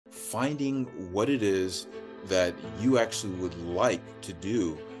finding what it is that you actually would like to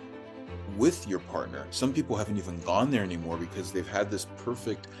do with your partner. Some people haven't even gone there anymore because they've had this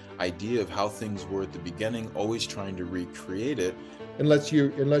perfect idea of how things were at the beginning, always trying to recreate it. Unless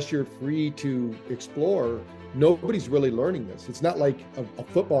you're free to explore, nobody's really learning this. It's not like a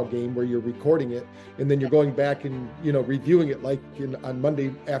football game where you're recording it and then you're going back and reviewing it like on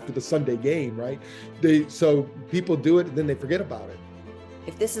Monday after the Sunday game, right? So people do it and then they forget about it.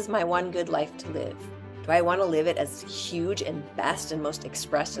 If this is my one good life to live, do I want to live it as huge and best and most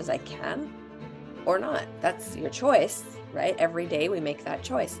expressed as I can or not? That's your choice, right? Every day we make that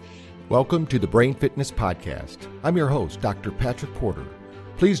choice. Welcome to the Brain Fitness Podcast. I'm your host, Dr. Patrick Porter.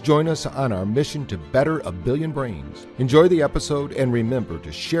 Please join us on our mission to better a billion brains. Enjoy the episode and remember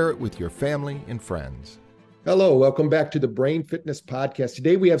to share it with your family and friends. Hello, welcome back to the Brain Fitness Podcast.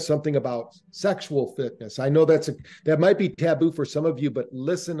 Today we have something about sexual fitness. I know that might be taboo for some of you, but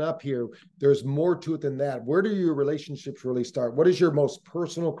listen up here. There's more to it than that. Where do your relationships really start? What is your most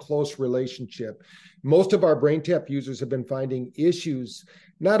personal, close relationship? Most of our BrainTap users have been finding issues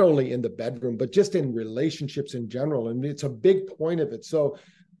not only in the bedroom, but just in relationships in general. And it's a big point of it. So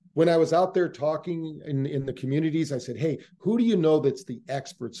when I was out there talking in the communities, I said, hey, who do you know that's the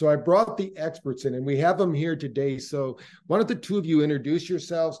expert? So I brought the experts in and we have them here today. So why don't the two of you introduce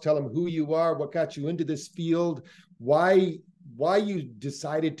yourselves, tell them who you are, what got you into this field, why you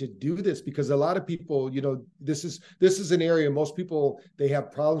decided to do this? Because a lot of people, this is an area, most people, they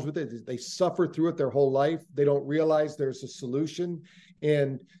have problems with it. They suffer through it their whole life. They don't realize there's a solution.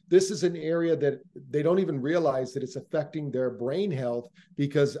 And this is an area that they don't even realize that it's affecting their brain health,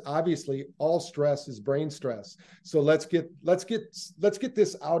 because obviously all stress is brain stress. So let's get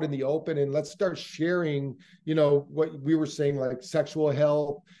this out in the open and let's start sharing, what we were saying, like sexual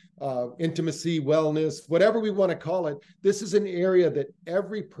health, intimacy, wellness, whatever we want to call it. This is an area that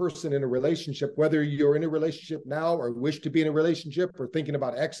every person in a relationship, whether you're in a relationship now or wish to be in a relationship or thinking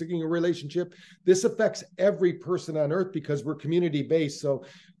about exiting a relationship, this affects every person on earth because we're community-based. So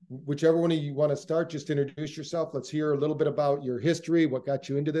whichever one of you want to start, just introduce yourself. Let's hear a little bit about your history, what got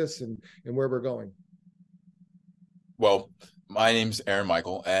you into this, and where we're going. Well, my name's Aaron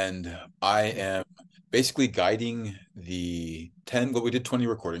Michael, and I am basically guiding the 10, we did 20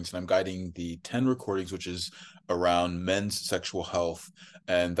 recordings, and I'm guiding the 10 recordings, which is around men's sexual health.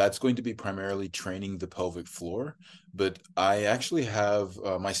 And that's going to be primarily training the pelvic floor. But I actually have,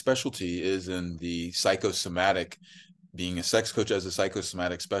 my specialty is in the psychosomatic, being a sex coach as a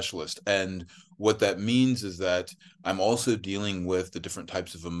psychosomatic specialist. And what that means is that I'm also dealing with the different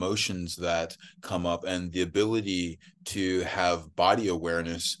types of emotions that come up and the ability to have body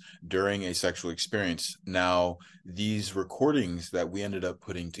awareness during a sexual experience. Now, these recordings that we ended up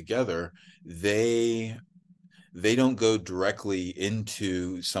putting together, they don't go directly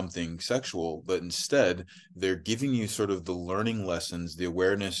into something sexual, but instead they're giving you sort of the learning lessons, the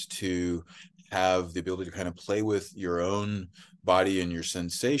awareness to have the ability to kind of play with your own body and your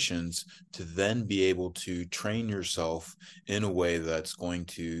sensations to then be able to train yourself in a way that's going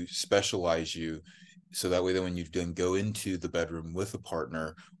to specialize you. So that way, that when you then go into the bedroom with a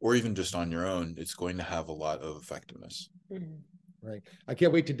partner or even just on your own, it's going to have a lot of effectiveness. Mm-hmm. Right. I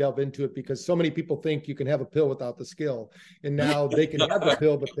can't wait to delve into it because so many people think you can have a pill without the skill. And now they can have the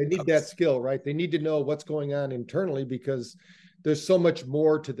pill, but they need that skill, right? They need to know what's going on internally because there's so much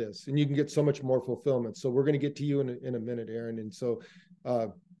more to this and you can get so much more fulfillment. So we're going to get to you in a minute, Aaron. And so,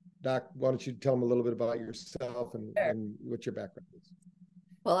 Doc, why don't you tell them a little bit about yourself and what your background is?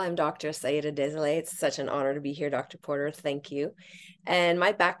 Well, I'm Dr. Saida Desilets. It's such an honor to be here, Dr. Porter. Thank you. And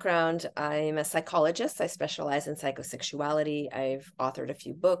my background, I'm a psychologist. I specialize in psychosexuality. I've authored a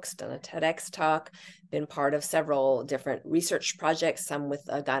few books, done a TEDx talk, been part of several different research projects, some with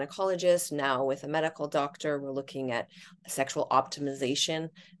a gynecologist, now with a medical doctor. We're looking at sexual optimization,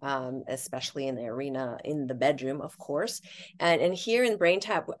 especially in the arena, in the bedroom, of course. And here in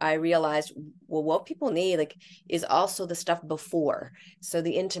BrainTap, I realized, well, what people need is also the stuff before. So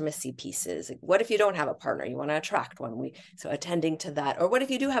the intimacy pieces. What if you don't have a partner? You want to attract one. So attending to that. Or what if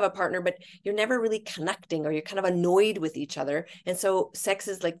you do have a partner, but you're never really connecting or you're kind of annoyed with each other. And so sex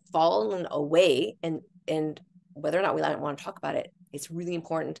is fallen away. And whether or not we want to talk about it, it's really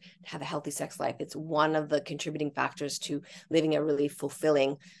important to have a healthy sex life. It's one of the contributing factors to living a really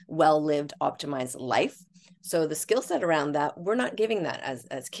fulfilling, well-lived, optimized life. So the skill set around that, we're not giving that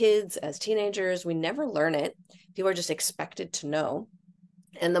as kids, as teenagers. We never learn it. People are just expected to know.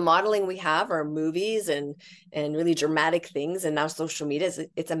 And the modeling we have are movies and really dramatic things, and now social media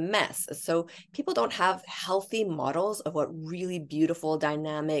it's a mess. So people don't have healthy models of what really beautiful,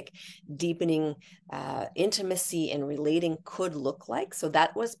 dynamic, deepening intimacy and relating could look like. So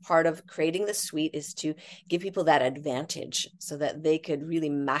that was part of creating the suite, is to give people that advantage so that they could really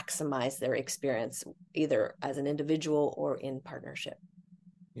maximize their experience, either as an individual or in partnership.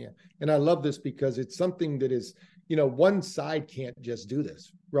 Yeah. And I love this because it's something that is, one side can't just do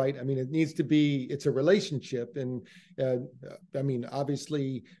this, right? I mean, it needs to be, it's a relationship. And I mean,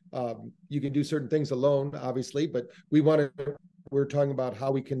 obviously, you can do certain things alone, obviously, but we're talking about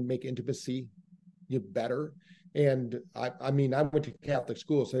how we can make intimacy better. And I mean, I went to Catholic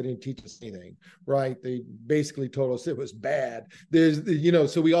school, so they didn't teach us anything, right? They basically told us it was bad.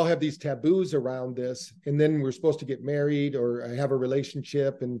 So we all have these taboos around this, and then we're supposed to get married or have a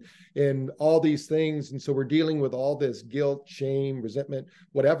relationship and all these things. And so we're dealing with all this guilt, shame, resentment,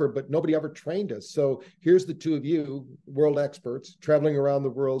 whatever, but nobody ever trained us. So here's the two of you, world experts, traveling around the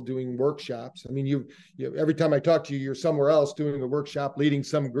world doing workshops. I mean, you every time I talk to you, you're somewhere else doing a workshop, leading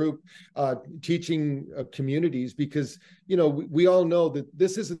some group, teaching communities, because we all know that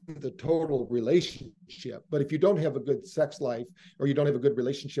this isn't the total relationship, but if you don't have a good sex life, or you don't have a good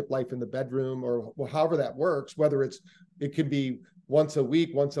relationship life in the bedroom, or however that works, whether it could be once a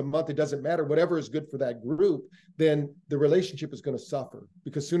week, once a month, it doesn't matter, whatever is good for that group, then the relationship is going to suffer,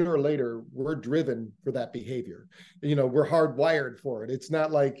 because sooner or later we're driven for that behavior. We're hardwired for it. It's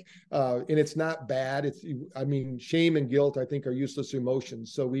not like, and it's not bad. I mean, shame and guilt, I think, are useless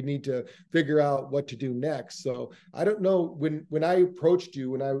emotions. So we need to figure out what to do next. So I don't know, when I approached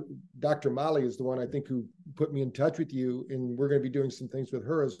you, Dr. Molly is the one I think who put me in touch with you, and we're going to be doing some things with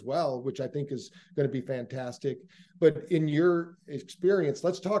her as well, which I think is going to be fantastic. But in your experience,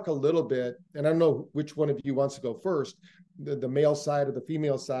 let's talk a little bit, and I don't know which one of you wants to go first, the male side or the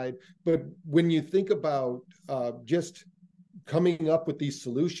female side, but when you think about just coming up with these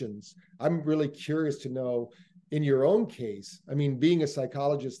solutions, I'm really curious to know, in your own case, I mean, being a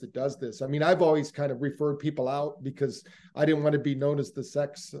psychologist that does this, I mean, I've always kind of referred people out because I didn't want to be known as the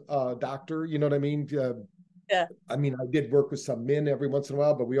sex doctor. You know what I mean? Yeah. I mean, I did work with some men every once in a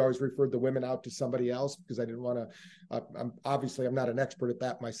while, but we always referred the women out to somebody else because I didn't want to, I'm not an expert at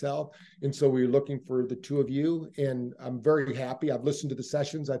that myself. And so we were looking for the two of you, and I'm very happy. I've listened to the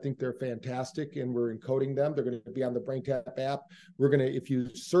sessions. I think they're fantastic, and we're encoding them. They're going to be on the BrainTap app. If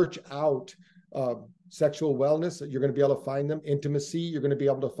you search out sexual wellness, you're going to be able to find them. Intimacy, you're going to be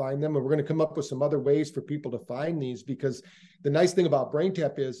able to find them. And we're going to come up with some other ways for people to find these, because the nice thing about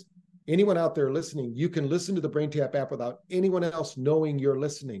BrainTap is, anyone out there listening, you can listen to the BrainTap app without anyone else knowing you're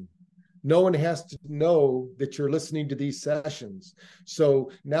listening. No one has to know that you're listening to these sessions. So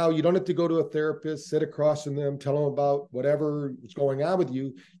now you don't have to go to a therapist, sit across from them, tell them about whatever is going on with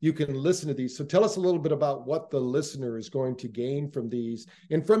you. You can listen to these. So tell us a little bit about what the listener is going to gain from these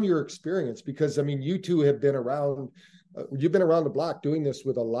and from your experience, because I mean, you two have been around. You've been around the block doing this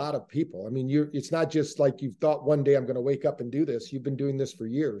with a lot of people. I mean, it's not just like you've thought one day I'm going to wake up and do this. You've been doing this for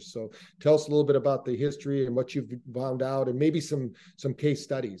years. So tell us a little bit about the history and what you've found out, and maybe some case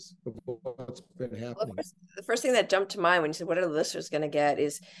studies of what's been happening. Well, the first thing that jumped to mind when you said, what are the listeners going to get,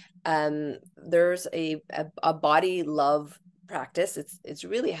 is there's a body love practice. It's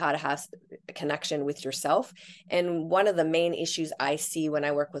really how to have a connection with yourself. And one of the main issues I see when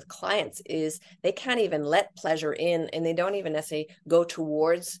I work with clients is they can't even let pleasure in, and they don't even necessarily go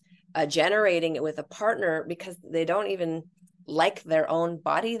towards generating it with a partner because they don't even like their own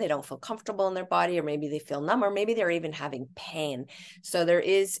body. They don't feel comfortable in their body, or maybe they feel numb, or maybe they're even having pain. So there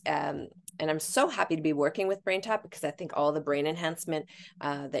is and I'm so happy to be working with BrainTap, because I think all the brain enhancement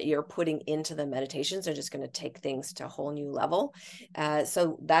that you're putting into the meditations are just going to take things to a whole new level.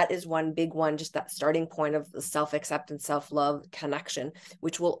 So that is one big one, just that starting point of the self-acceptance, self-love connection,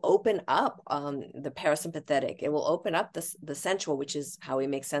 which will open up the parasympathetic. It will open up the sensual, which is how we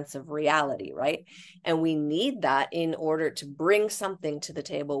make sense of reality, right? And we need that in order to bring something to the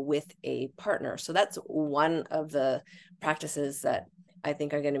table with a partner. So that's one of the practices that I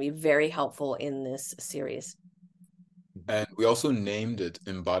think are going to be very helpful in this series. And we also named it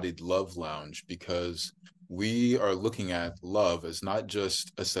Embodied Love Lounge because we are looking at love as not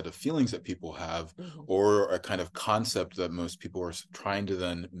just a set of feelings that people have, mm-hmm. or a kind of concept that most people are trying to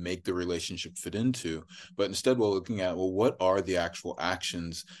then make the relationship fit into, but instead we're looking at, well, what are the actual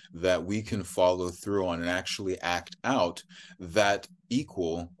actions that we can follow through on and actually act out that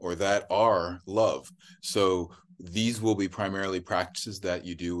equal or that are love. So these will be primarily practices that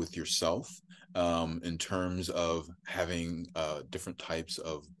you do with yourself, in terms of having different types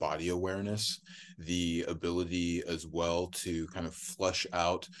of body awareness the ability as well to kind of flush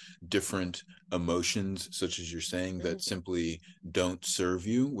out different emotions, such as you're saying, that simply don't serve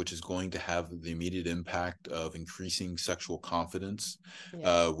you, which is going to have the immediate impact of increasing sexual confidence,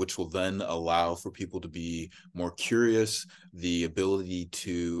 which will then allow for people to be more curious, the ability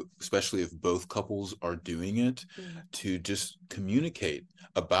to, especially if both couples are doing it, to just communicate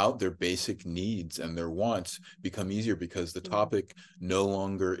about their basic needs and their wants become easier, because the topic no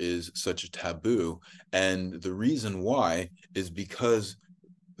longer is such a taboo. And the reason why is because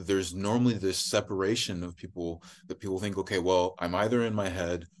there's normally this separation of people, that people think, okay, well, I'm either in my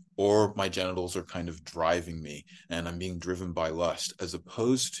head or my genitals are kind of driving me and I'm being driven by lust, as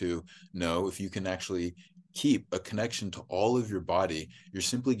opposed to, no, if you can actually keep a connection to all of your body, you're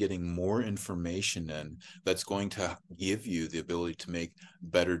simply getting more information in that's going to give you the ability to make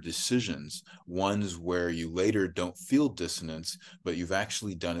better decisions, ones where you later don't feel dissonance, but you've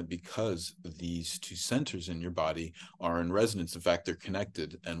actually done it because these two centers in your body are in resonance. In fact, they're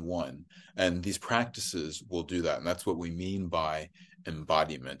connected and one. And these practices will do that. And that's what we mean by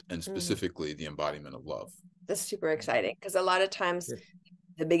embodiment, and specifically the embodiment of love. That's super exciting, because a lot of times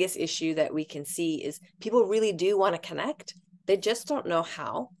the biggest issue that we can see is people really do want to connect. They just don't know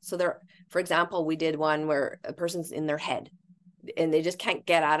how. So for example, we did one where a person's in their head and they just can't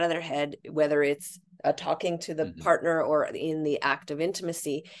get out of their head, whether it's talking to the partner or in the act of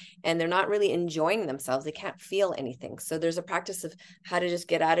intimacy, and they're not really enjoying themselves. They can't feel anything. So there's a practice of how to just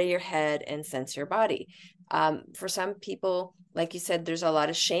get out of your head and sense your body. For some people, like you said, there's a lot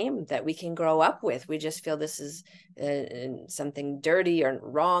of shame that we can grow up with. We just feel this is something dirty or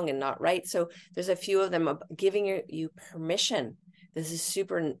wrong and not right. So there's a few of them giving you permission. This is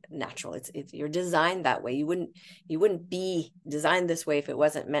super natural. It's you're designed that way. You wouldn't be designed this way if it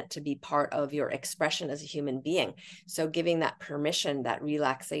wasn't meant to be part of your expression as a human being. So giving that permission, that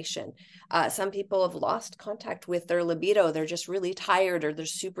relaxation. Some people have lost contact with their libido. They're just really tired, or they're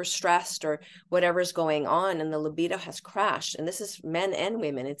super stressed, or whatever's going on, and the libido has crashed. And this is men and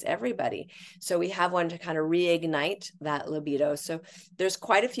women. It's everybody. So we have one to kind of reignite that libido. So there's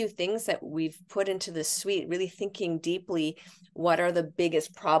quite a few things that we've put into this suite, really thinking deeply, what are the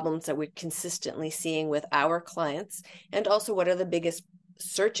biggest problems that we're consistently seeing with our clients, and also what are the biggest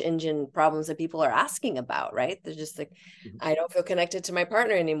search engine problems that people are asking about, right? They're just like, I don't feel connected to my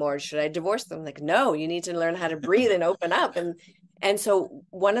partner anymore. Should I divorce them? Like, no, you need to learn how to breathe and open up. And so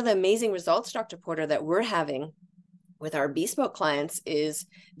one of the amazing results, Dr. Porter, that we're having with our bespoke clients is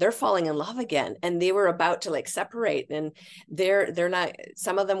they're falling in love again, and they were about to like separate, and they're not,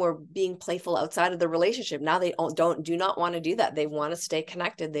 some of them were being playful outside of the relationship. Now they do not want to do that. They want to stay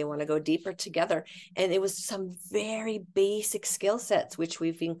connected. They want to go deeper together. And it was some very basic skill sets, which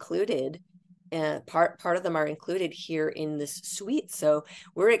we've included. Part of them are included here in this suite. So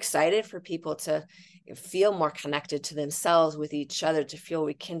we're excited for people to feel more connected to themselves, with each other, to feel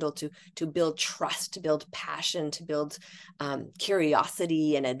rekindled, to build trust, to build passion, to build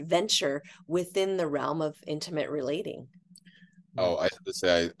curiosity and adventure within the realm of intimate relating. Oh, I have to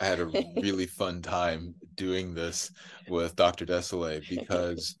say, I had a really fun time doing this with Dr. Desilets,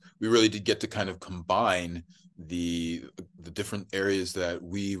 because we really did get to kind of combine the different areas that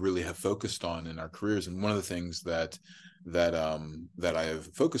we really have focused on in our careers. And one of the things that I have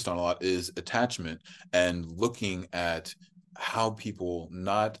focused on a lot is attachment, and looking at how people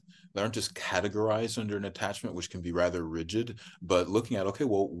they aren't just categorized under an attachment, which can be rather rigid, but looking at, okay,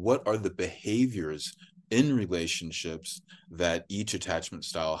 well, what are the behaviors in relationships that each attachment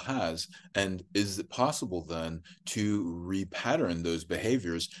style has, and is it possible then to repattern those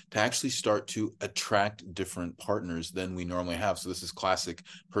behaviors to actually start to attract different partners than we normally have? So this is classic: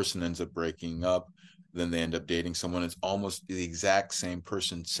 person ends up breaking up, then they end up dating someone. It's almost the exact same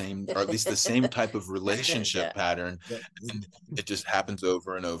person, or at least the same type of relationship pattern. And it just happens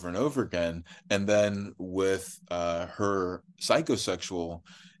over and over and over again. And then with her psychosexual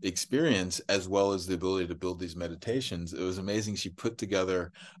experience, as well as the ability to build these meditations, it was amazing. She put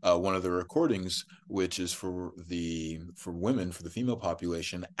together one of the recordings, which is for women, for the female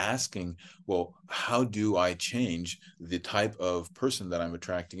population, asking, well, how do I change the type of person that I'm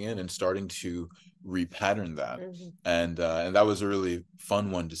attracting in, and starting to repattern that. And that was a really fun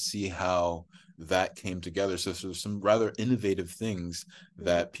one to see how that came together. So there's some rather innovative things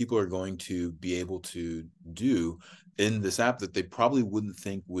that people are going to be able to do in this app that they probably wouldn't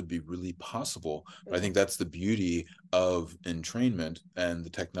think would be really possible. But I think that's the beauty of entrainment and the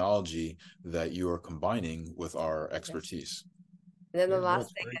technology that you are combining with our expertise. And then the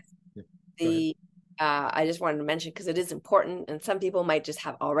last thing is I just wanted to mention because it is important, and some people might just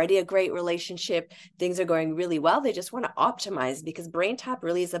have already a great relationship. Things are going really well. They just want to optimize, because BrainTap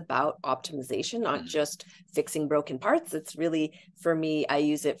really is about optimization, not just fixing broken parts. It's really, for me, I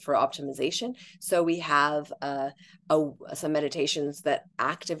use it for optimization. So we have some meditations that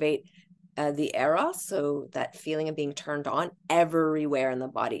activate the eros, so that feeling of being turned on everywhere in the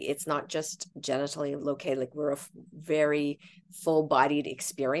body. It's not just genitally located, like we're a very full-bodied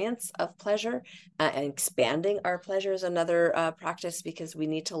experience of pleasure, and expanding our pleasure is another practice, because we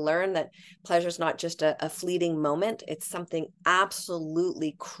need to learn that pleasure is not just a fleeting moment. It's something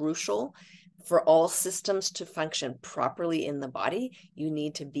absolutely crucial for all systems to function properly in the body. You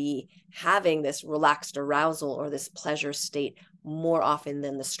need to be having this relaxed arousal or this pleasure state more often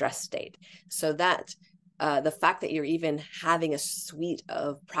than the stress state. So that the fact that you're even having a suite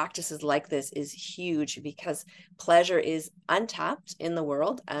of practices like this is huge, because pleasure is untapped in the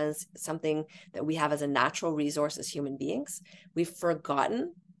world as something that we have as a natural resource as human beings. We've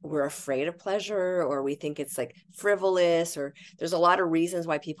forgotten, we're afraid of pleasure, or we think it's like frivolous, or there's a lot of reasons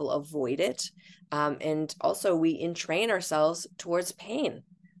why people avoid it. And also we entrain ourselves towards pain.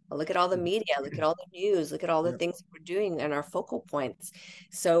 Look at all the media, look at all the news, look at all the things we're doing and our focal points.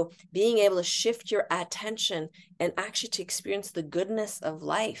 So being able to shift your attention and actually to experience the goodness of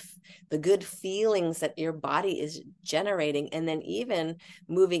life, the good feelings that your body is generating, and then even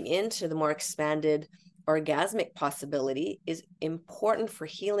moving into the more expanded orgasmic possibility is important for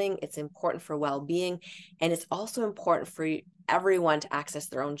healing. It's important for well-being. And it's also important for everyone to access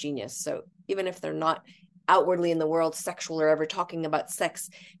their own genius. So even if they're not outwardly in the world sexual or ever talking about sex,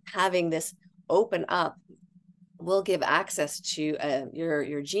 having this open up will give access to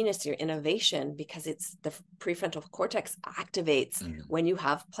your genius, your innovation, because it's the prefrontal cortex activates when you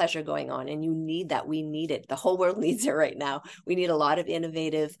have pleasure going on, and you need that. We need it. The whole world needs it right now. We need a lot of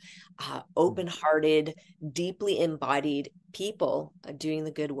innovative, open-hearted, deeply embodied people doing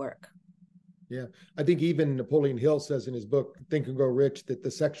the good work. Yeah, I think even Napoleon Hill says in his book, Think and Grow Rich, that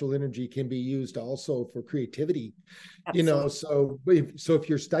the sexual energy can be used also for creativity. Absolutely. So if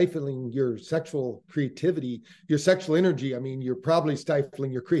you're stifling your sexual creativity, your sexual energy, I mean, you're probably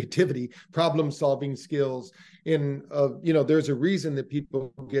stifling your creativity, problem solving skills. And, there's a reason that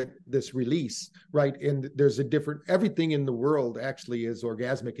people get this release, right? And there's everything in the world actually is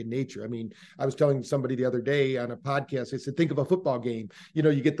orgasmic in nature. I mean, I was telling somebody the other day on a podcast, I said, think of a football game.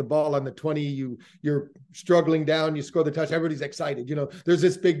 You get the ball on the 20, you're struggling down, you score the touch, everybody's excited. There's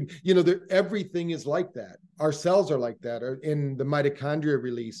this big, everything is like that. Our cells are like that, or in the mitochondria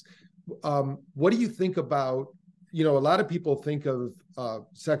release. What do you think about, a lot of people think of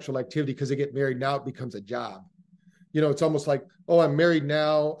sexual activity because they get married. Now it becomes a job. It's almost like, oh, I'm married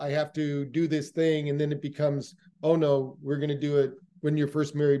now, I have to do this thing. And then it becomes, oh no, we're going to do it when you're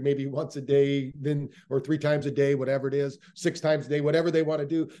first married, maybe once a day, then, or 3 times a day, whatever it is, 6 times a day, whatever they want to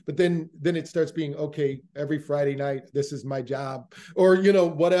do. But then it starts being, okay, every Friday night, this is my job, or,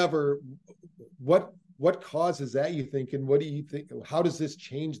 whatever. What causes that, you think? And what do you think, how does this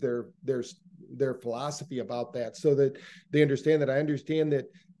change their philosophy about that, so that they understand that? I understand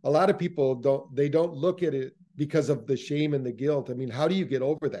that a lot of people don't look at it because of the shame and the guilt. I mean, how do you get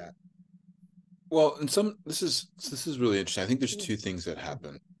over that? Well, this is really interesting. I think there's 2 things that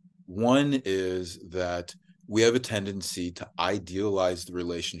happen. One is that we have a tendency to idealize the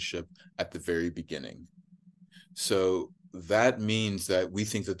relationship at the very beginning. So that means that we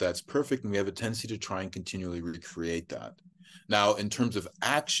think that that's perfect, and we have a tendency to try and continually recreate that. Now, in terms of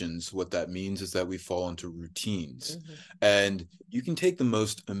actions, what that means is that we fall into routines. And you can take the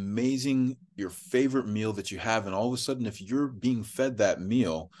most amazing, your favorite meal that you have, and all of a sudden, if you're being fed that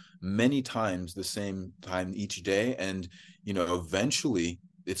meal many times, the same time each day, and eventually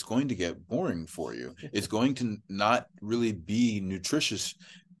it's going to get boring for you. It's going to not really be nutritious,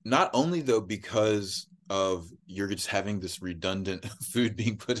 not only though because of you're just having this redundant food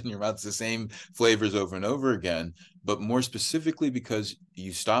being put in your mouth, it's the same flavors over and over again, but more specifically because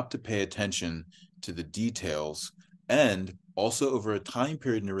you stop to pay attention to the details. And also, over a time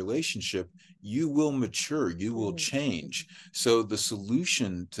period in a relationship, you will mature, you will change. So the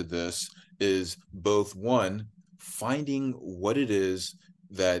solution to this is both, one, finding what it is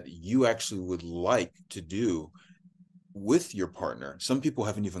that you actually would like to do with your partner. Some people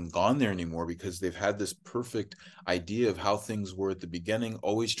haven't even gone there anymore because they've had this perfect idea of how things were at the beginning,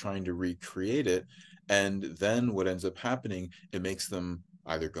 always trying to recreate it. And then what ends up happening, it makes them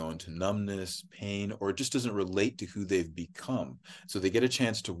either go into numbness, pain, or it just doesn't relate to who they've become. So they get a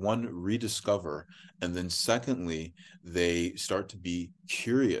chance to, one, rediscover, and then secondly, they start to be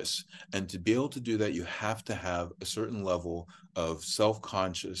curious. And to be able to do that, you have to have a certain level of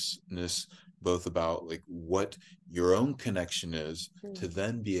self-consciousness both about like what your own connection is to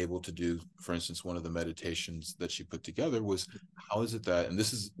then be able to do, for instance, one of the meditations that she put together was, how is it that, and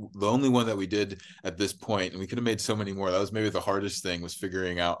this is the only one that we did at this point, and we could have made so many more. That was maybe the hardest thing, was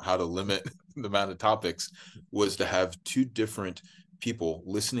figuring out how to limit the amount of topics, was to have two different people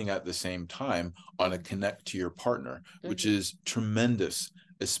listening at the same time on a connect to your partner, which is tremendous,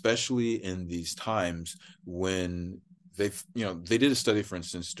 especially in these times when they did a study, for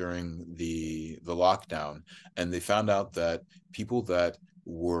instance, during the lockdown, and they found out that people that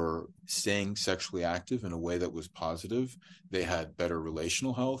were staying sexually active in a way that was positive, they had better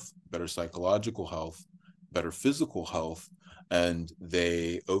relational health, better psychological health, better physical health, and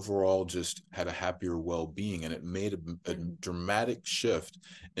they overall just had a happier well-being, and it made a dramatic shift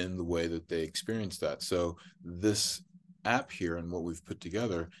in the way that they experienced that. So this app here and what we've put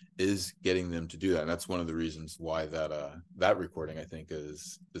together is getting them to do that, and that's one of the reasons why that recording, I think,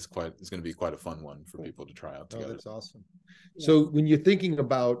 is going to be quite a fun one for people to try out together. Oh, that's awesome. Yeah. So when you're thinking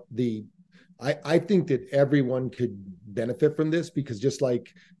about I think that everyone could benefit from this, because just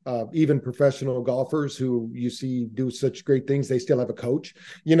like even professional golfers who you see do such great things, they still have a coach,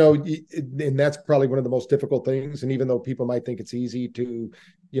 and that's probably one of the most difficult things. And even though people might think it's easy to,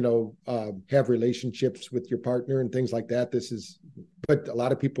 have relationships with your partner and things like that, but a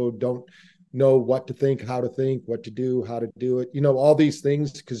lot of people don't know what to think, how to think, what to do, how to do it, all these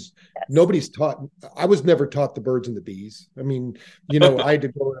things, because nobody's taught. I was never taught the birds and the bees. I mean, I had to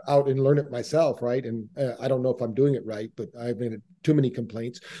go out and learn it myself, right? And I don't know if I'm doing it right, but I've made too many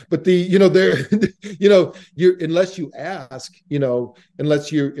complaints. But you're, unless you ask,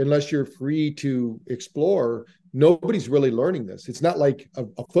 unless you're free to explore, nobody's really learning this. It's not like a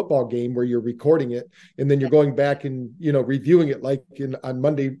football game where you're recording it and then you're going back and reviewing it like on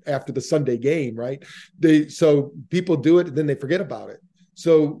Monday after the Sunday game, right? So people do it and then they forget about it.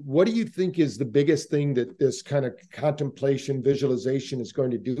 So what do you think is the biggest thing that this kind of contemplation, visualization is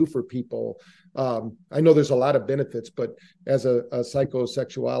going to do for people? I know there's a lot of benefits, but as a psychologist,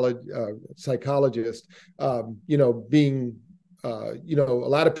 being a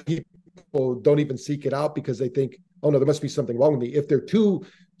lot of people don't even seek it out because they think, oh no, there must be something wrong with me. If they're too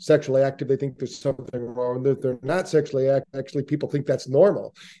sexually active, they think there's something wrong. If they're not sexually active, actually people think that's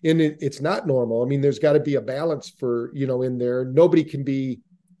normal, and it's not normal. I mean, there's got to be a balance for, in there. Nobody can be,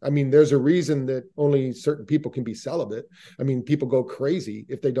 I mean, there's a reason that only certain people can be celibate. I mean, people go crazy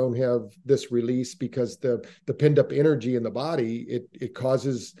if they don't have this release, because the pinned up energy in the body, it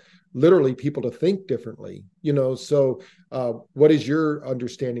causes literally people to think differently, so what is your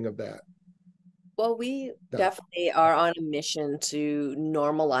understanding of that? Well, we definitely are on a mission to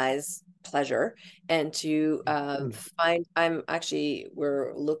normalize pleasure and to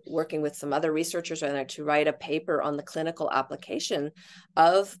we're working with some other researchers right now to write a paper on the clinical application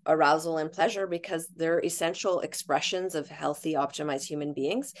of arousal and pleasure, because they're essential expressions of healthy, optimized human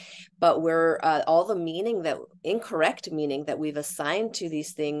beings. But we're all the incorrect meaning that we've assigned to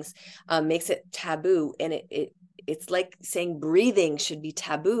these things makes it taboo, and it's like saying breathing should be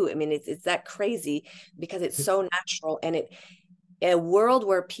taboo. I mean, it's that crazy because it's so natural, and a world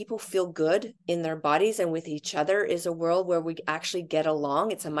where people feel good in their bodies and with each other is a world where we actually get along.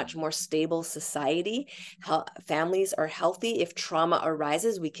 It's a much more stable society. Families are healthy. If trauma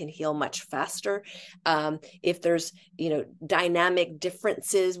arises, we can heal much faster. If there's, dynamic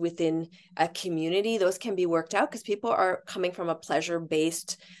differences within a community, those can be worked out because people are coming from a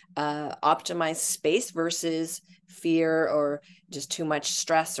pleasure-based, optimized space versus fear or just too much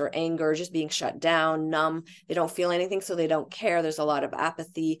stress or anger, just being shut down, numb. They don't feel anything, so they don't care. There's a lot of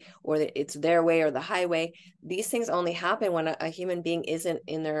apathy, or it's their way or the highway. These things only happen when a human being isn't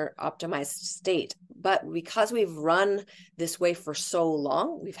in their optimized state. But because we've run this way for so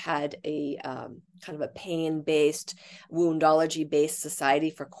long, we've had a kind of a pain-based, woundology-based society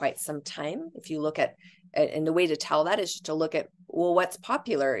for quite some time. If you look at, and the way to tell that is just to look at, well, what's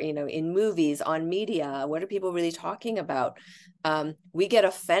popular, in movies, on media, what are people really talking about? We get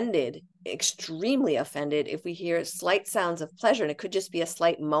offended, extremely offended, if we hear slight sounds of pleasure, and it could just be a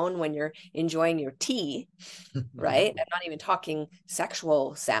slight moan when you're enjoying your tea, right? I'm not even talking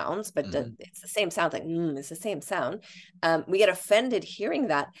sexual sounds, but it's the same sound, like it's the same sound. We get offended hearing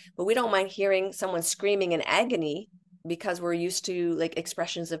that, but we don't mind hearing someone screaming in agony because we're used to like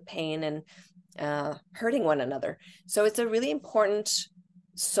expressions of pain and hurting one another. So it's a really important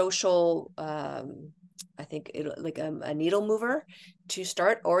social I think like a needle mover to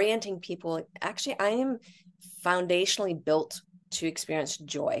start orienting people. Actually, I am foundationally built to experience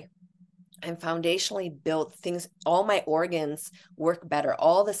joy. I'm foundationally built. Things, all my organs work better.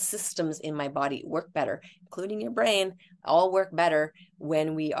 All the systems in my body work better, including your brain, all work better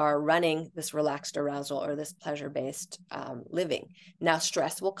when we are running this relaxed arousal or this pleasure-based living. Now,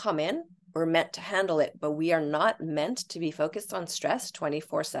 stress will come in. We're meant to handle it, but we are not meant to be focused on stress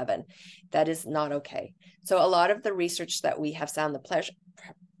 24/7. That is not okay. So a lot of the research that we have found, the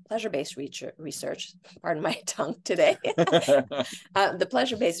pleasure-based research, pardon my tongue today, the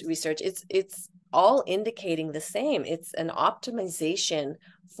pleasure-based research, it's all indicating the same. It's an optimization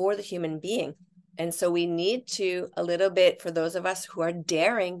for the human being. And so we need to, a little bit, for those of us who are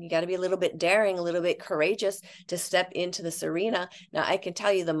daring, you got to be a little bit daring, a little bit courageous to step into this arena. Now, I can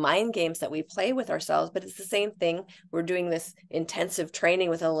tell you the mind games that we play with ourselves, but it's the same thing. We're doing this intensive training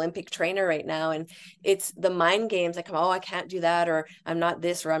with an Olympic trainer right now. And it's the mind games that come, oh, I can't do that, or I'm not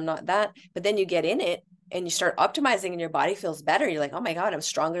this, or I'm not that. But then you get in it and you start optimizing and your body feels better. You're like, oh my God, I'm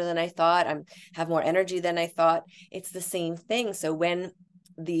stronger than I thought. Have more energy than I thought. It's the same thing. So when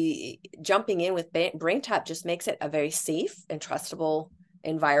the jumping in with BrainTap just makes it a very safe and trustable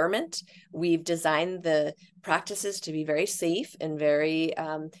environment. We've designed the practices to be very safe and very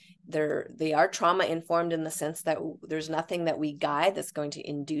they are trauma informed in the sense that there's nothing that we guide that's going to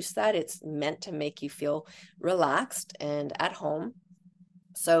induce that. It's meant to make you feel relaxed and at home.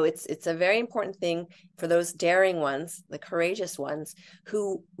 So it's a very important thing for those daring ones, the courageous ones,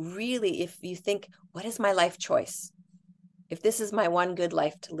 who really, if you think, what is my life choice? If this is my one good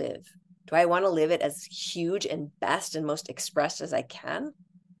life to live, do I want to live it as huge and best and most expressed as I can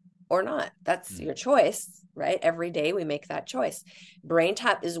or not? That's your choice, right? Every day we make that choice.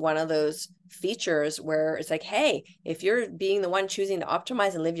 BrainTap is one of those features where it's like, hey, if you're being the one choosing to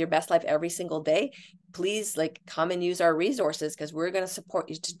optimize and live your best life every single day, please come and use our resources because we're going to support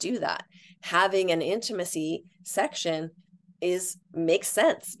you to do that. Having an intimacy section makes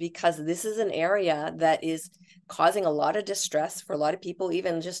sense because this is an area that is causing a lot of distress for a lot of people.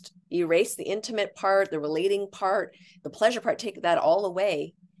 Even just erase the intimate part, the relating part, the pleasure part, take that all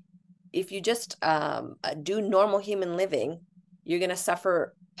away. If you just do normal human living, you're going to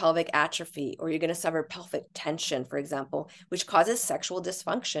suffer pelvic atrophy, or you're going to suffer pelvic tension, for example, which causes sexual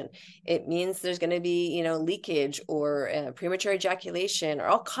dysfunction. It means there's going to be, leakage or premature ejaculation, or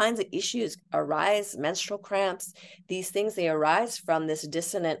all kinds of issues arise, menstrual cramps. These things, they arise from this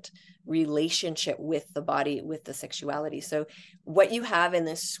dissonant relationship with the body, with the sexuality. So what you have in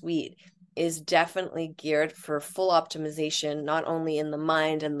this suite is definitely geared for full optimization, not only in the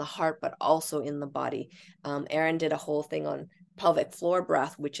mind and the heart, but also in the body. Erin did a whole thing on pelvic floor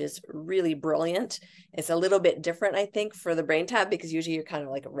breath, which is really brilliant. It's a little bit different, I think, for the BrainTap, because usually you're kind of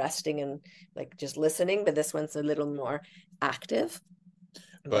like resting and like just listening, but this one's a little more active.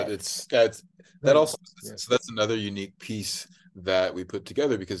 But that also, so that's another unique piece that we put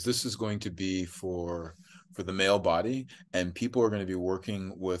together, because this is going to be for the male body, and people are going to be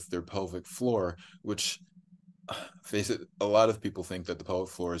working with their pelvic floor, which, face it, a lot of people think that the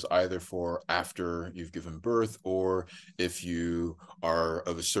pelvic floor is either for after you've given birth, or if you are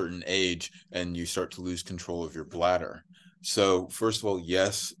of a certain age and you start to lose control of your bladder. So first of all,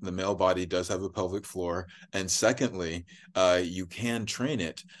 yes, the male body does have a pelvic floor. And secondly, you can train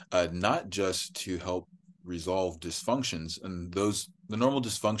it not just to help resolve dysfunctions, and the normal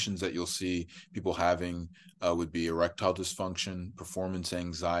dysfunctions that you'll see people having would be erectile dysfunction, performance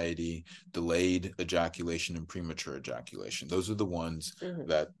anxiety, delayed ejaculation, and premature ejaculation. Those are the ones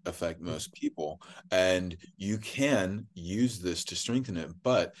that affect most people. And you can use this to strengthen it.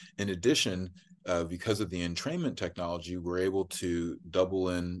 But in addition, because of the entrainment technology, we're able to double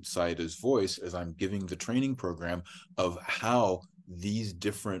in Saida's voice as I'm giving the training program of how these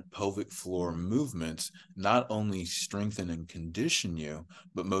different pelvic floor movements not only strengthen and condition you,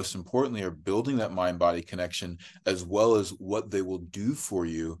 but most importantly are building that mind-body connection, as well as what they will do for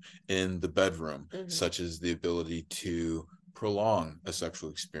you in the bedroom, such as the ability to prolong a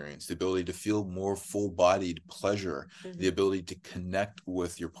sexual experience, the ability to feel more full-bodied pleasure, the ability to connect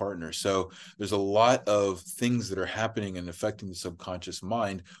with your partner. So there's a lot of things that are happening and affecting the subconscious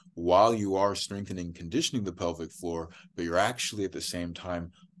mind while you are strengthening and conditioning the pelvic floor, but you're actually at the same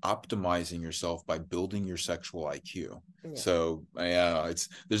time optimizing yourself by building your sexual IQ. Yeah. So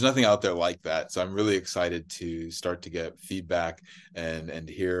there's nothing out there like that. So I'm really excited to start to get feedback and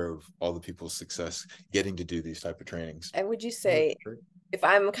hear of all the people's success getting to do these type of trainings. And would you say if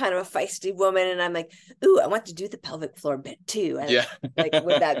I'm kind of a feisty woman and I'm like, ooh, I want to do the pelvic floor bit too. And Yeah. like,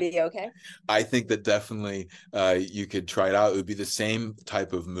 would that be okay? I think that definitely you could try it out. It would be the same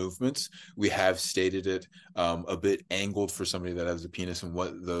type of movements. We have stated it a bit angled for somebody that has a penis and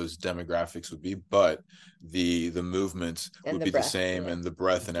what those demographics would be, but the movements And would the be the breath, same, yeah. and the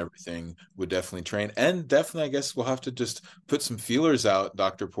breath and everything would definitely train. And definitely, I guess we'll have to just put some feelers out,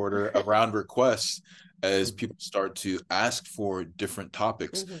 Dr. Porter, around requests as people start to ask for different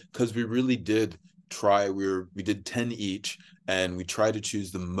topics, because we really did try. We did 10 each, and we try to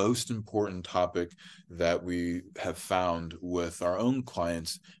choose the most important topic that we have found with our own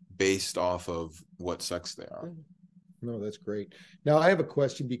clients based off of what sex they are. No, that's great. Now I have a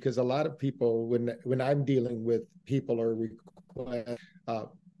question, because a lot of people, when I'm dealing with people or requests,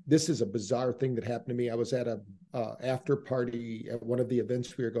 this is a bizarre thing that happened to me. I was at a after party at one of the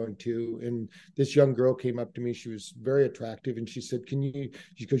events we were going to, and this young girl came up to me. She was very attractive, and she said,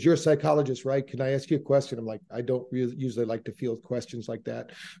 she goes, "You're a psychologist, right? Can I ask you a question?" I'm like, I don't really usually like to field questions like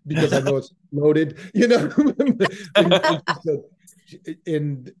that, because I know it's loaded, you know. And she said,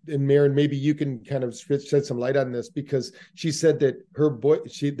 and Maren, maybe you can kind of shed some light on this, because she said that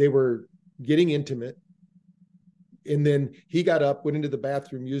they were getting intimate, and then he got up, went into the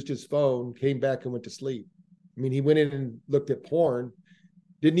bathroom, used his phone, came back, and went to sleep. I mean, he went in and looked at porn,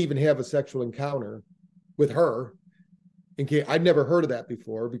 didn't even have a sexual encounter with her. I'd never heard of that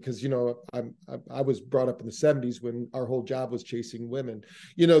before, because, you know, I was brought up in the 70s when our whole job was chasing women.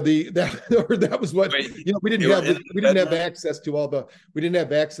 You know, that was what, you know, we didn't have access to all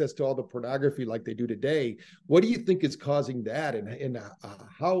the pornography like they do today. What do you think is causing that, and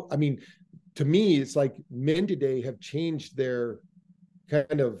how? I mean, to me, it's like men today have changed their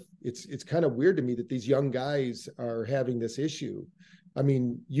kind of. It's kind of weird to me that these young guys are having this issue. I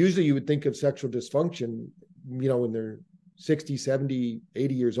mean, usually you would think of sexual dysfunction, you know, when they're 60, 70,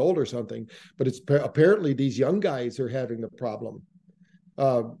 80 years old or something, but it's apparently these young guys are having the problem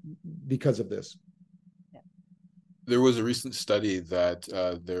because of this. There was a recent study that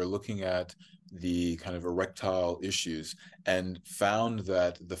they're looking at the kind of erectile issues, and found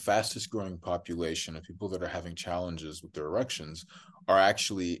that the fastest growing population of people that are having challenges with their erections are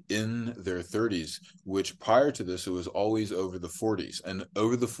actually in their 30s, which prior to this, it was always over the 40s. And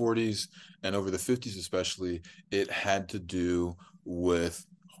over the 40s and over the 50s especially, it had to do with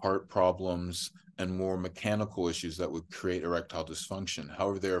heart problems and more mechanical issues that would create erectile dysfunction.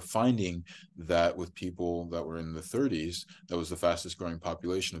 However, they are finding that with people that were in the 30s, that was the fastest growing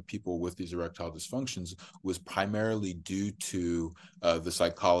population of people with these erectile dysfunctions, was primarily due to the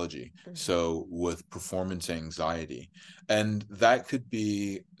psychology. So with performance anxiety. And that could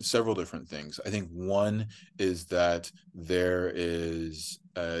be several different things. I think one is that there is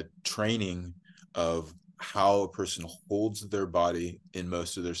a training of how a person holds their body in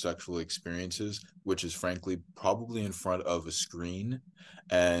most of their sexual experiences, which is frankly probably in front of a screen,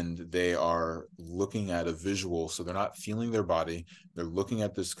 and they are looking at a visual. So they're not feeling their body. They're looking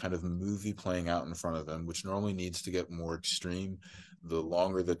at this kind of movie playing out in front of them, which normally needs to get more extreme the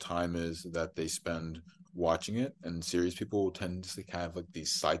longer the time is that they spend watching it. And serious people will tend to have like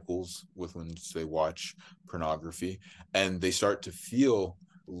these cycles with when they watch pornography, and they start to feel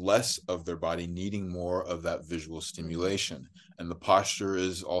less of their body needing more of that visual stimulation. And the posture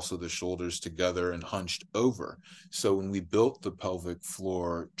is also the shoulders together and hunched over. So when we built the pelvic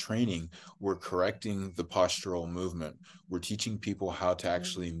floor training, we're correcting the postural movement. We're teaching people how to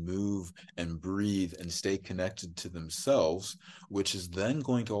actually move and breathe and stay connected to themselves, which is then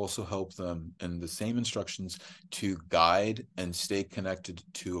going to also help them in the same instructions to guide and stay connected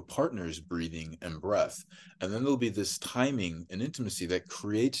to a partner's breathing and breath. And then there'll be this timing and intimacy that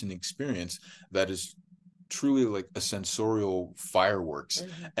creates an experience that is truly like a sensorial fireworks.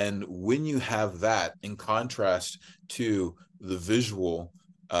 And when you have that in contrast to the visual,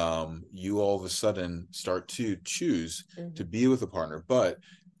 you all of a sudden start to choose to be with a partner. But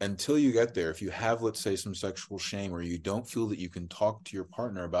until you get there, if you have, let's say, some sexual shame, or you don't feel that you can talk to your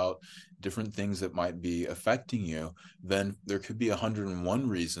partner about different things that might be affecting you, then there could be 101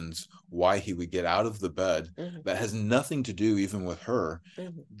 reasons why he would get out of the bed that has nothing to do even with her,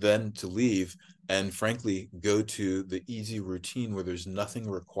 then to leave and frankly go to the easy routine where there's nothing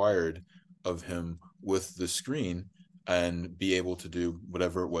required of him with the screen, and be able to do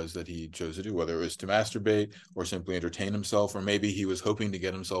whatever it was that he chose to do, whether it was to masturbate or simply entertain himself, or maybe he was hoping to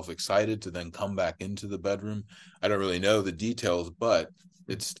get himself excited to then come back into the bedroom. I don't really know the details, but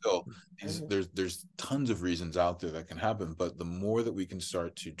it's still, there's tons of reasons out there that can happen. But the more that we can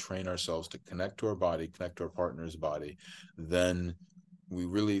start to train ourselves to connect to our body, connect to our partner's body, then we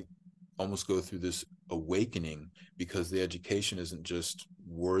really almost go through this awakening, because the education isn't just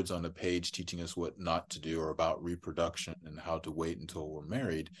words on a page teaching us what not to do or about reproduction and how to wait until we're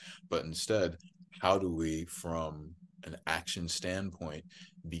married, but instead, how do we, from an action standpoint,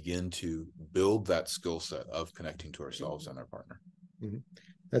 begin to build that skill set of connecting to ourselves and our partner. Mm-hmm.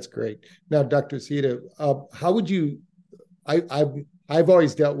 That's great. Now, Dr. Saida, how would you, I've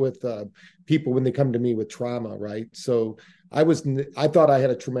always dealt with people when they come to me with trauma, right? So I thought I had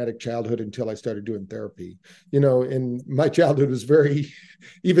a traumatic childhood until I started doing therapy, and my childhood was very,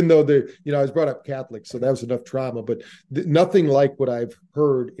 even though I was brought up Catholic, so that was enough trauma, but nothing like what I've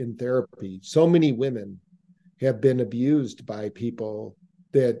heard in therapy. So many women have been abused by people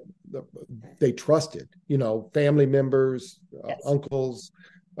that they trusted, family members, Yes. uncles,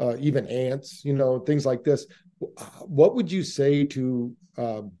 even aunts, things like this. What would you say to,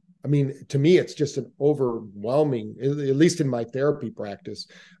 to me, it's just an overwhelming, at least in my therapy practice,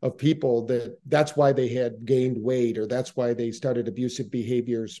 of people that's why they had gained weight, or that's why they started abusive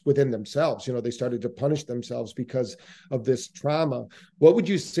behaviors within themselves. They started to punish themselves because of this trauma. What would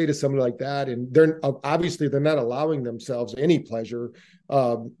you say to somebody like that? And they're not allowing themselves any pleasure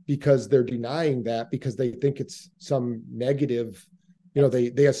because they're denying that, because they think it's some negative,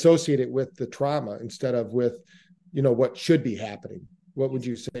 they associate it with the trauma instead of with, what should be happening. What would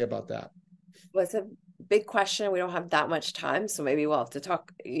you say about that? Well, it's a big question. We don't have that much time, so maybe we'll have to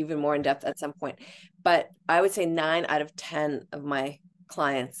talk even more in depth at some point. But I would say 9 out of 10 of my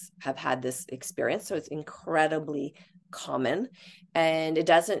clients have had this experience. So it's incredibly common. And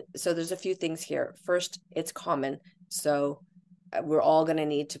so there's a few things here. First, it's common. So we're all going to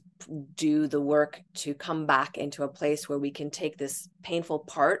need to do the work to come back into a place where we can take this painful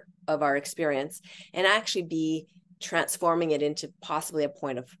part of our experience and actually be transforming it into possibly a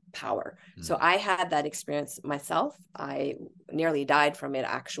point of power. Mm-hmm. So I had that experience myself. I nearly died from it,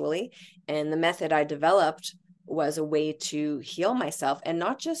 actually. And the method I developed was a way to heal myself, and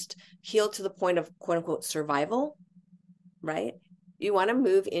not just heal to the point of quote unquote survival, right? You want to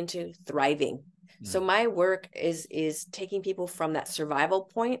move into thriving. Mm-hmm. So my work is taking people from that survival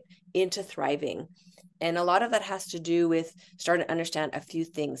point into thriving. And a lot of that has to do with starting to understand a few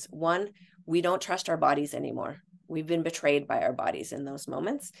things. One, we don't trust our bodies anymore. We've been betrayed by our bodies in those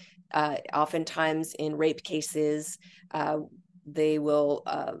moments. Oftentimes in rape cases, they will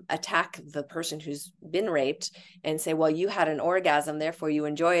attack the person who's been raped and say, well, you had an orgasm, therefore you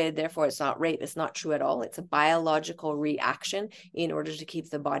enjoy it, therefore it's not rape. It's not true at all. It's a biological reaction in order to keep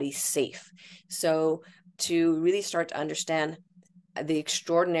the body safe. So to really start to understand the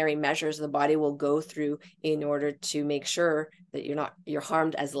extraordinary measures the body will go through in order to make sure that you're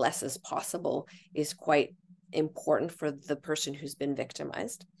harmed as less as possible is quite important for the person who's been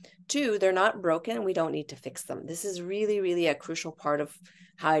victimized. 2, they're not broken. We don't need to fix them. This is really, really a crucial part of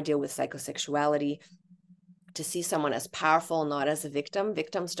how I deal with psychosexuality, to see someone as powerful, not as a victim.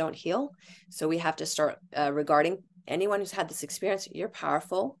 Victims don't heal. So we have to start regarding anyone who's had this experience. You're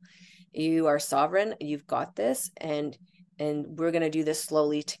powerful. You are sovereign. You've got this. And we're going to do this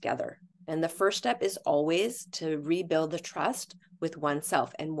slowly together. And the first step is always to rebuild the trust with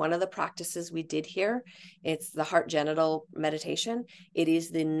oneself. And one of the practices we did here, it's the heart genital meditation. It is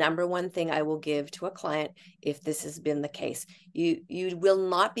the number one thing I will give to a client if this has been the case. You will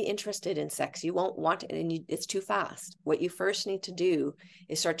not be interested in sex. You won't want it, and it's too fast. What you first need to do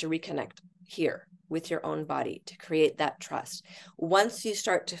is start to reconnect here with your own body to create that trust. Once you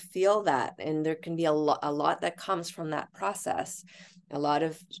start to feel that, and there can be a lot that comes from that process, a lot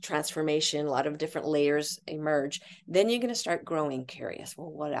of transformation, a lot of different layers emerge, then you're going to start growing curious. Well,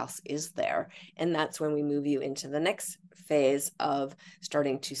 what else is there? And that's when we move you into the next phase of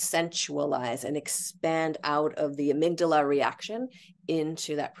starting to sensualize and expand out of the amygdala reaction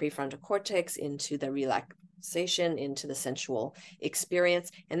into that prefrontal cortex, into the relaxation, into the sensual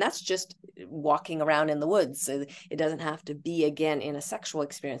experience. And that's just walking around in the woods. So it doesn't have to be, again, in a sexual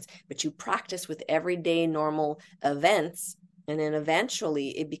experience, but you practice with everyday normal events. And then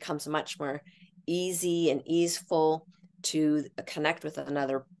eventually it becomes much more easy and easeful to connect with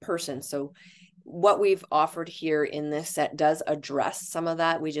another person. So what we've offered here in this set does address some of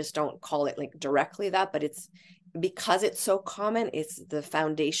that. We just don't call it like directly that, but it's because it's so common, it's the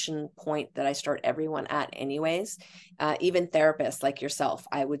foundation point that I start everyone at anyways. Even therapists like yourself,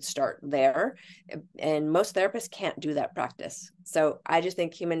 I would start there. And most therapists can't do that practice. So I just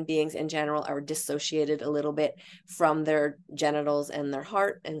think human beings in general are dissociated a little bit from their genitals and their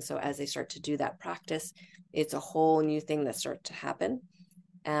heart. And so as they start to do that practice, it's a whole new thing that starts to happen.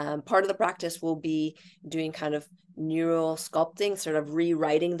 Part of the practice will be doing kind of neural sculpting, sort of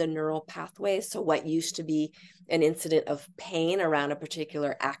rewriting the neural pathways. So what used to be an incident of pain around a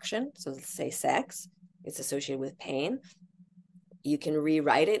particular action, so let's say sex, it's associated with pain. You can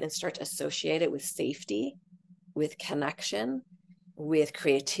rewrite it and start to associate it with safety, with connection, with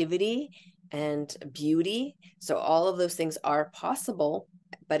creativity and beauty. So all of those things are possible,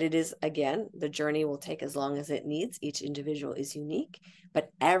 but it is, again, the journey will take as long as it needs. Each individual is unique, but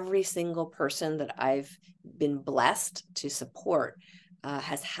every single person that I've been blessed to support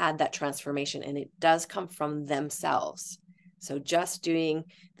has had that transformation, and it does come from themselves. So just doing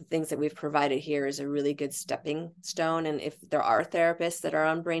the things that we've provided here is a really good stepping stone. And if there are therapists that are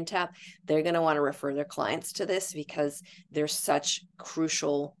on BrainTap, they're going to want to refer their clients to this because they're such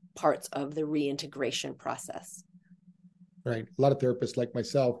crucial parts of the reintegration process. Right. A lot of therapists like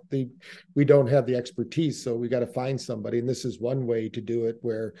myself, we don't have the expertise, so we got to find somebody. And this is one way to do it,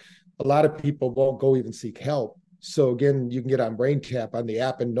 where a lot of people won't go even seek help. So again, you can get on BrainTap on the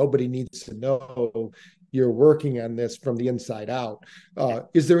app, and nobody needs to know you're working on this from the inside out.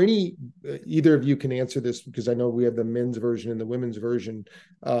 Is there any, either of you can answer this, because I know we have the men's version and the women's version.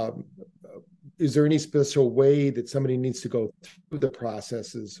 Is there any special way that somebody needs to go through the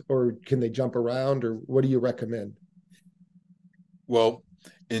processes, or can they jump around, or what do you recommend? Well,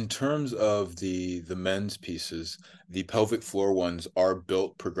 in terms of the men's pieces, the pelvic floor ones are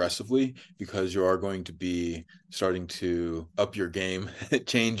built progressively because you are going to be starting to up your game,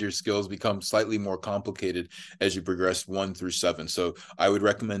 change your skills, become slightly more complicated as you progress 1 through 7. So I would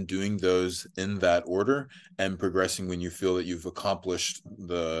recommend doing those in that order and progressing when you feel that you've accomplished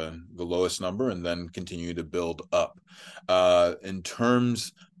the lowest number, and then continue to build up. In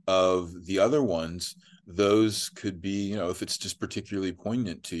terms of the other ones, those could be, if it's just particularly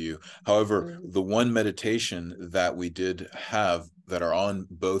poignant to you. However, the one meditation that we did have that are on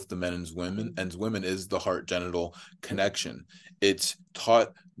both the men and women is the heart genital connection. It's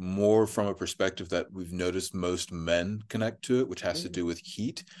taught more from a perspective that we've noticed most men connect to it, which has to do with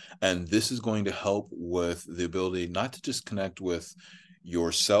heat. And this is going to help with the ability not to just connect with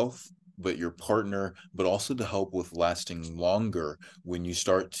yourself, but your partner, but also to help with lasting longer when you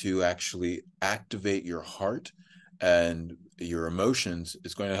start to actually activate your heart and your emotions.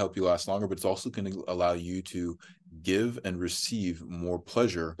 It's going to help you last longer, but it's also going to allow you to give and receive more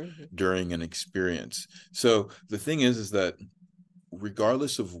pleasure during an experience. So the thing is that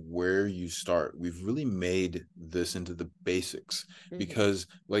regardless of where you start, we've really made this into the basics, because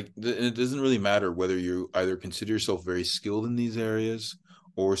it doesn't really matter whether you either consider yourself very skilled in these areas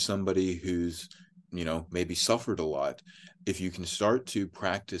or somebody who's, maybe suffered a lot. If you can start to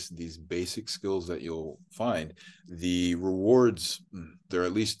practice these basic skills that you'll find, the rewards, there are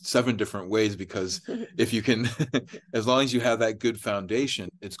at least 7 different ways, because if you can, as long as you have that good foundation,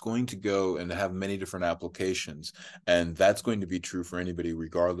 it's going to go and have many different applications. And that's going to be true for anybody,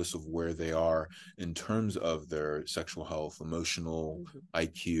 regardless of where they are in terms of their sexual health, emotional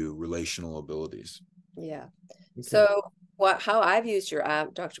IQ, relational abilities. Yeah. Okay. So how I've used your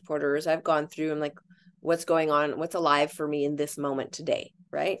app, Dr. Porter, is I've gone through and like, what's going on, what's alive for me in this moment today,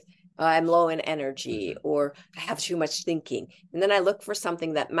 right? I'm low in energy, or I have too much thinking. And then I look for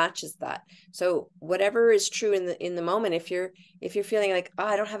something that matches that. So whatever is true in the moment, if you're feeling like,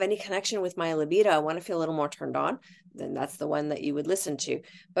 I don't have any connection with my libido, I want to feel a little more turned on, then that's the one that you would listen to.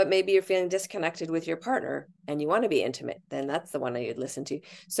 But maybe you're feeling disconnected with your partner and you want to be intimate, then that's the one that you'd listen to.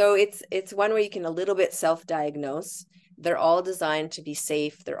 So it's one where you can a little bit self-diagnose. They're all designed to be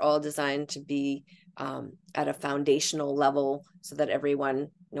safe. They're all designed to be at a foundational level so that everyone,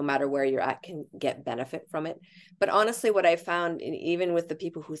 no matter where you're at, can get benefit from it. But honestly, what I found, even with the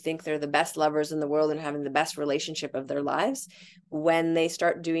people who think they're the best lovers in the world and having the best relationship of their lives, when they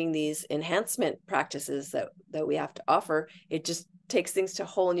start doing these enhancement practices that we have to offer, it just takes things to a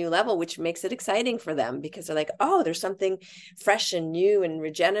whole new level, which makes it exciting for them, because they're like, oh, there's something fresh and new and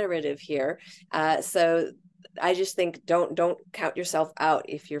regenerative here. So I just think don't count yourself out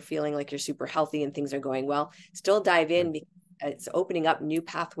if you're feeling like you're super healthy and things are going well. Still dive in, because it's opening up new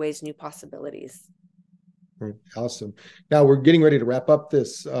pathways, new possibilities. Awesome. Now we're getting ready to wrap up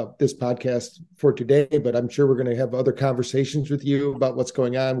this podcast for today, but I'm sure we're going to have other conversations with you about what's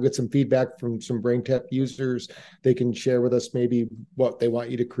going on. We'll get some feedback from some BrainTap users. They can share with us maybe what they want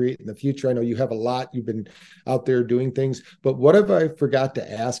you to create in the future. I know you have a lot. You've been out there doing things, but what have I forgot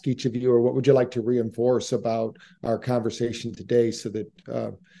to ask each of you, or what would you like to reinforce about our conversation today, so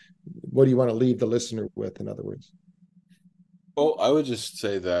that what do you want to leave the listener with, in other words? Well, I would just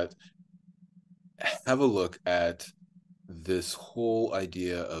say that have a look at this whole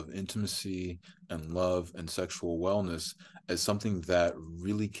idea of intimacy and love and sexual wellness as something that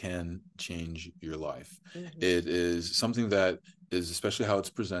really can change your life. It is something that is, especially how it's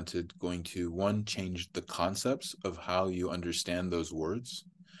presented, going to, one, change the concepts of how you understand those words,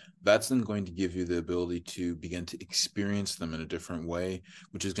 that's then going to give you the ability to begin to experience them in a different way,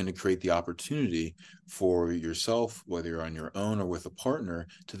 which is going to create the opportunity for yourself, whether you're on your own or with a partner,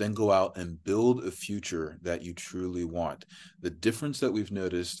 to then go out and build a future that you truly want. The difference that we've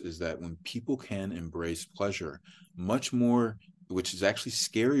noticed is that when people can embrace pleasure much more, which is actually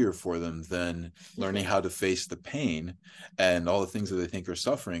scarier for them than learning how to face the pain and all the things that they think are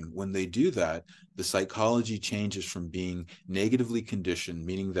suffering. When they do that, the psychology changes from being negatively conditioned,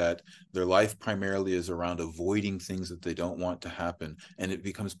 meaning that their life primarily is around avoiding things that they don't want to happen, and it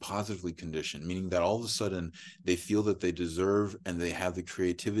becomes positively conditioned, meaning that all of a sudden they feel that they deserve and they have the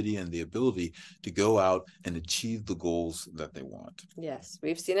creativity and the ability to go out and achieve the goals that they want. Yes,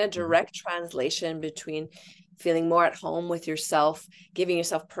 we've seen a direct translation between feeling more at home with yourself, giving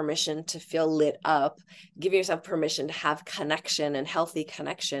yourself permission to feel lit up, giving yourself permission to have connection and healthy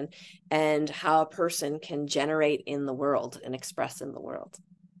connection, and how a person can generate in the world and express in the world.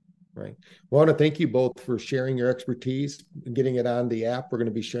 Right. Well, I want to thank you both for sharing your expertise and getting it on the app. We're going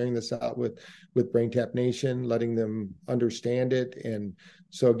to be sharing this out with BrainTap Nation, letting them understand it. And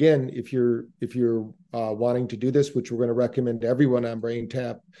so again, if you're wanting to do this, which we're going to recommend to everyone on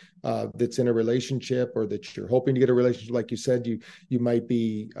BrainTap that's in a relationship or that you're hoping to get a relationship, like you said, you might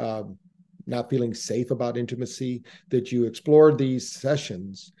be not feeling safe about intimacy, that you explore these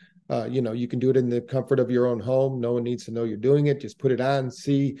sessions. You can do it in the comfort of your own home. No one needs to know you're doing it. Just put it on,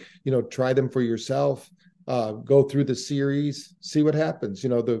 see, try them for yourself, go through the series, see what happens.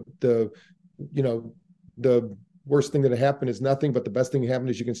 The worst thing that happened is nothing, but the best thing that happened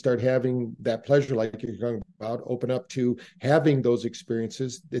is you can start having that pleasure, like you're talking about, open up to having those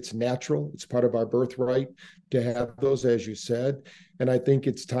experiences. It's natural. It's part of our birthright to have those, as you said. And I think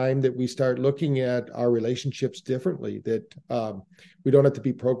it's time that we start looking at our relationships differently, that we don't have to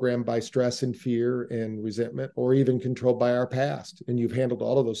be programmed by stress and fear and resentment, or even controlled by our past. And you've handled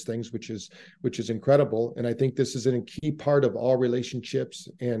all of those things, which is incredible. And I think this is a key part of all relationships,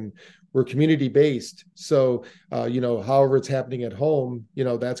 and we're community based. So, however it's happening at home,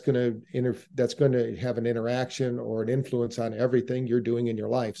 that's going to have an interaction or an influence on everything you're doing in your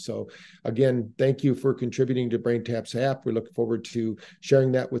life. So again, thank you for contributing to BrainTap's app. We look forward to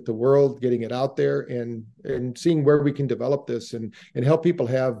sharing that with the world, getting it out there, and seeing where we can develop this and help people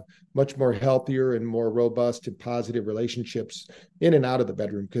have much more healthier and more robust and positive relationships in and out of the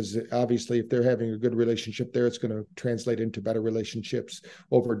bedroom. Because obviously, if they're having a good relationship there, it's going to translate into better relationships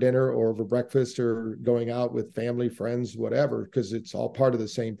over dinner or over breakfast or going out with family, friends, whatever, because it's all part of the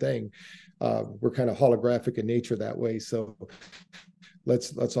same thing. We're kind of holographic in nature that way. So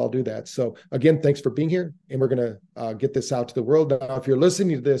let's all do that. So again, thanks for being here, and we're going to get this out to the world. Now, if you're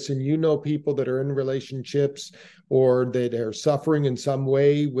listening to this and you know people that are in relationships or that are suffering in some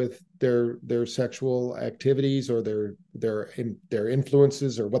way with their sexual activities or their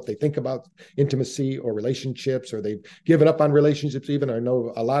influences or what they think about intimacy or relationships, or they've given up on relationships even. I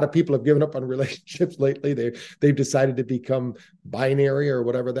know a lot of people have given up on relationships lately. They've decided to become binary or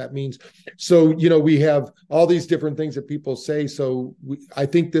whatever that means. So, we have all these different things that people say. So I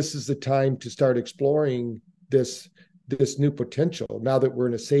think this is the time to start exploring this new potential now that we're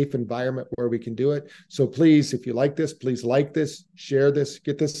in a safe environment where we can do it. So please, if you like this, please like this, share this,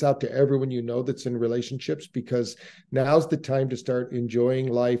 get this out to everyone you know that's in relationships, because now's the time to start enjoying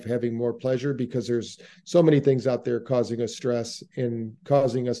life, having more pleasure, because there's so many things out there causing us stress and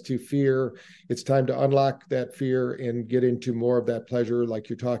causing us to fear. It's time to unlock that fear and get into more of that pleasure, like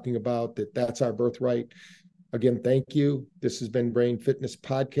you're talking about, that's our birthright. Again, thank you. This has been Brain Fitness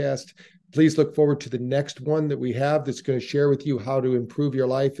Podcast. Please look forward to the next one that we have that's going to share with you how to improve your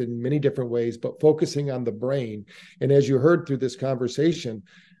life in many different ways, but focusing on the brain. And as you heard through this conversation,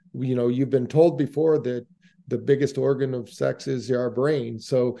 you've been told before that the biggest organ of sex is our brain.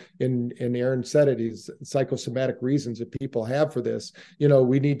 So, and Aaron said it, is psychosomatic reasons that people have for this.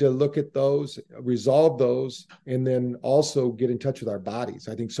 We need to look at those, resolve those, and then also get in touch with our bodies.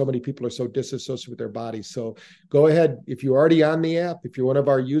 I think so many people are so disassociated with their bodies. So go ahead. If you're already on the app, if you're one of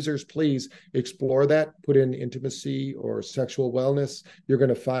our users, please explore that, put in intimacy or sexual wellness. You're going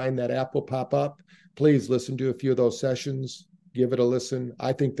to find that app will pop up. Please listen to a few of those sessions. Give it a listen.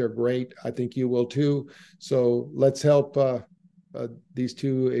 I think they're great. I think you will too. So let's help these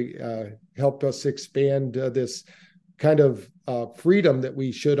two help us expand this kind of freedom that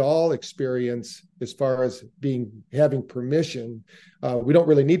we should all experience as far as having permission. We don't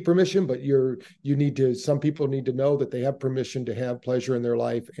really need permission, but some people need to know that they have permission to have pleasure in their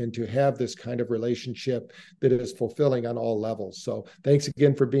life and to have this kind of relationship that is fulfilling on all levels. So thanks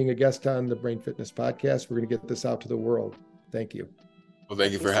again for being a guest on the Brain Fitness Podcast. We're going to get this out to the world. Thank you. Well,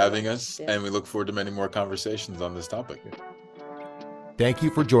 thank you for having us, and we look forward to many more conversations on this topic. Thank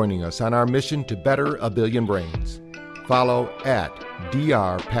you for joining us on our mission to better a billion brains. Follow at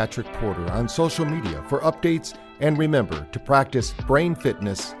Dr. Patrick Porter on social media for updates, and remember to practice brain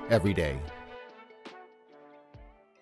fitness every day.